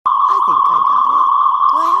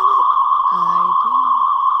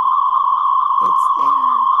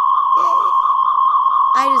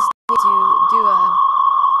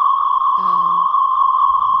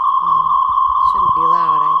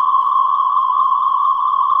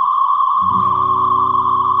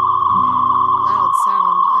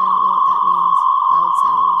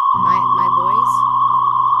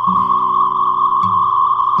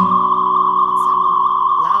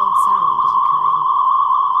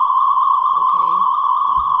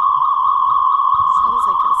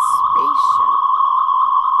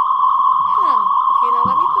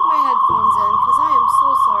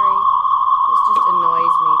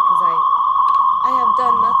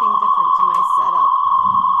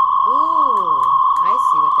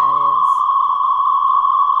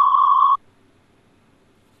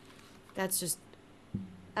that's just...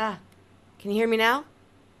 Ah, can you hear me now?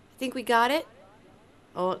 I think we got it.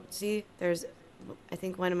 Oh, see, there's, I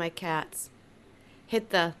think one of my cats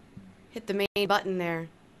hit the main button there.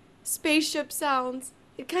 Spaceship sounds.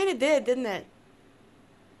 It kind of did, didn't it?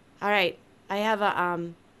 All right, I have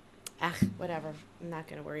a, whatever. I'm not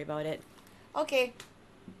going to worry about it. Okay.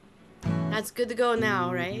 That's good to go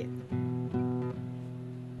now, right?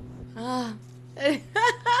 Ah.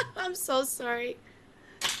 I'm so sorry.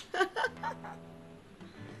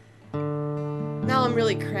 Now I'm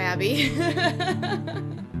really crabby.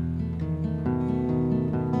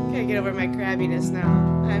 Can't get over my crabbiness now.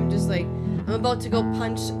 I'm just like, I'm about to go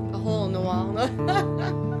punch a hole in the wall. I'm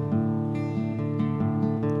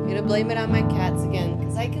gonna blame it on my cats again,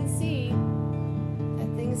 because I can see that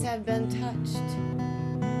things have been touched.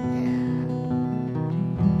 Yeah.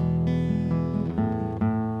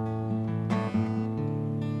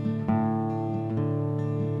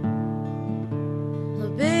 A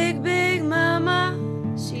big, big mama,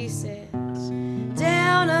 she sits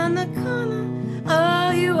down on the corner.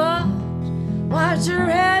 Oh, you watch her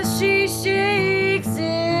as she shakes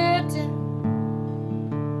it.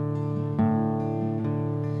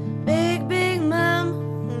 Big, big mama,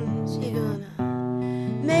 she gonna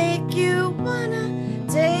make you wanna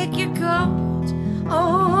take your coat.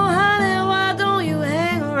 Oh, honey, why don't you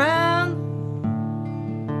hang around?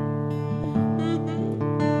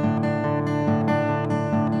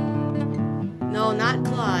 No, not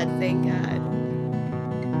Claude, thank God.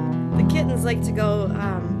 The kittens like to go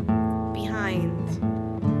behind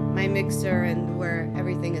my mixer and where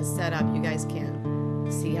everything is set up. You guys can't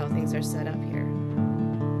see how things are set up here.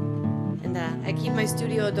 And I keep my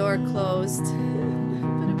studio door closed,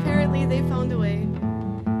 but apparently they found a way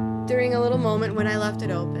during a little moment when I left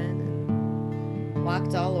it open and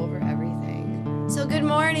walked all over everything. So good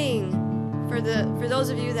morning for those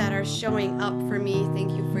of you that are showing up for me.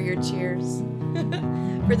 Thank you for your cheers.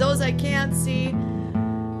 For those I can't see,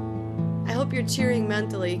 I hope you're cheering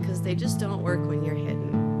mentally, because they just don't work when you're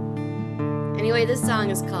hitting. Anyway, this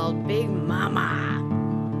song is called Big Mama.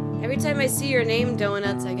 Every time I see your name,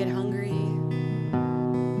 Donuts, I get hungry.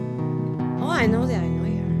 Oh, I know that. I know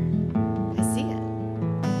you are. I see it.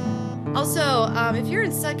 Also, if you're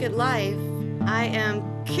in Second Life, I am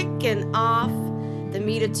kicking off the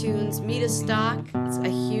Meta Tunes Meta Stock. It's a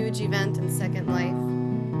huge event in Second Life.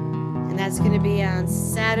 And that's going to be on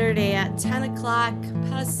Saturday at 10 o'clock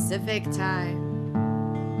Pacific time.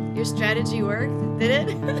 Your strategy worked? Did it?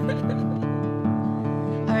 All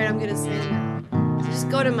right, I'm going to sing now. So just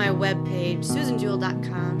go to my webpage,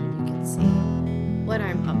 suzenjuel.com, and you can see what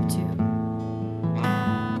I'm up to.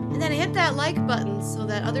 And then hit that like button so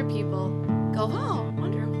that other people go, oh, I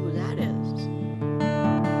wonder who that is.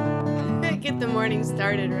 Get the morning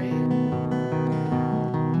started, right?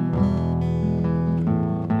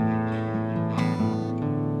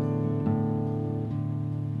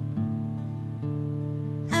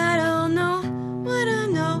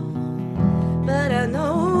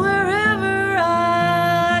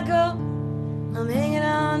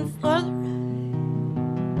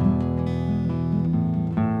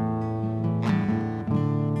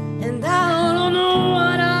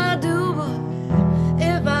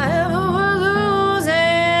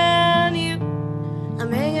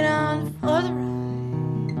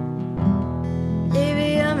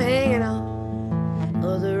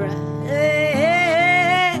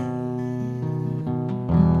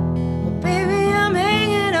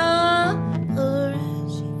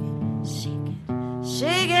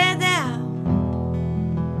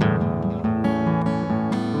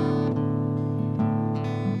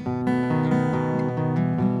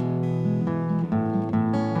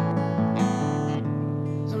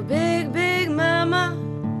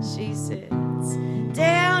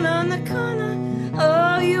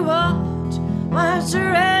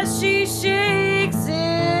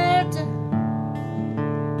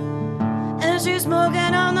 She's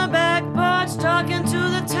smoking on the back porch, talking to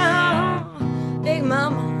the town. Big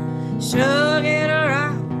mama, shug it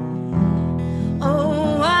around.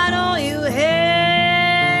 Oh, why don't you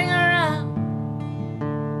hang around?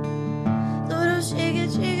 Little shake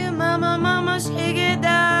it, mama, mama, shake it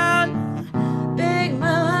down. Big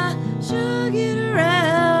mama, shug it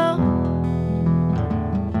around.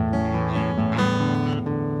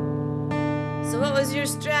 So what was your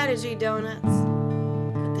strategy, Donuts?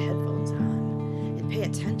 Put the headphones on. Pay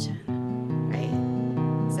attention, right?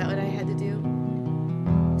 Is that what I had to do?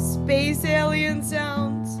 Space alien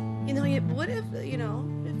sounds. You know, what if, if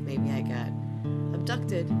maybe I got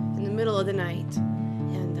abducted in the middle of the night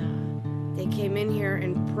and they came in here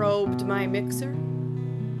and probed my mixer?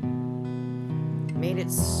 made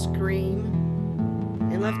it scream,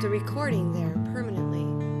 and left a recording there permanently.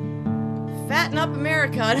 Fatten up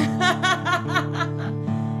America.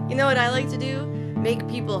 You know what I like to do? Make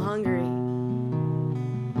people hungry.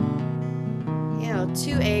 You know,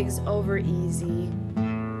 2 eggs over easy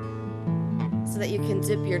so that you can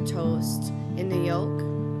dip your toast in the yolk.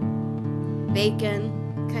 Bacon,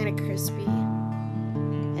 kind of crispy.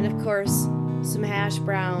 And of course, some hash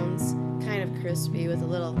browns, kind of crispy, with a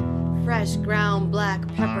little fresh ground black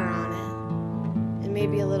pepper on it. And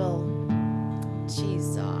maybe a little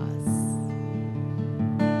cheese sauce.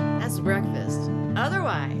 That's breakfast.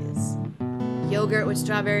 Otherwise, yogurt with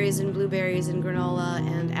strawberries and blueberries and granola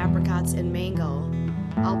and apricots and mango,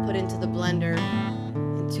 all put into the blender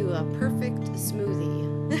into a perfect smoothie.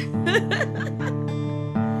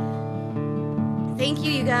 Thank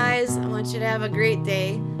you, you guys. I want you to have a great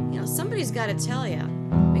day. You know, somebody's got to tell you.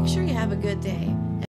 Make sure you have a good day.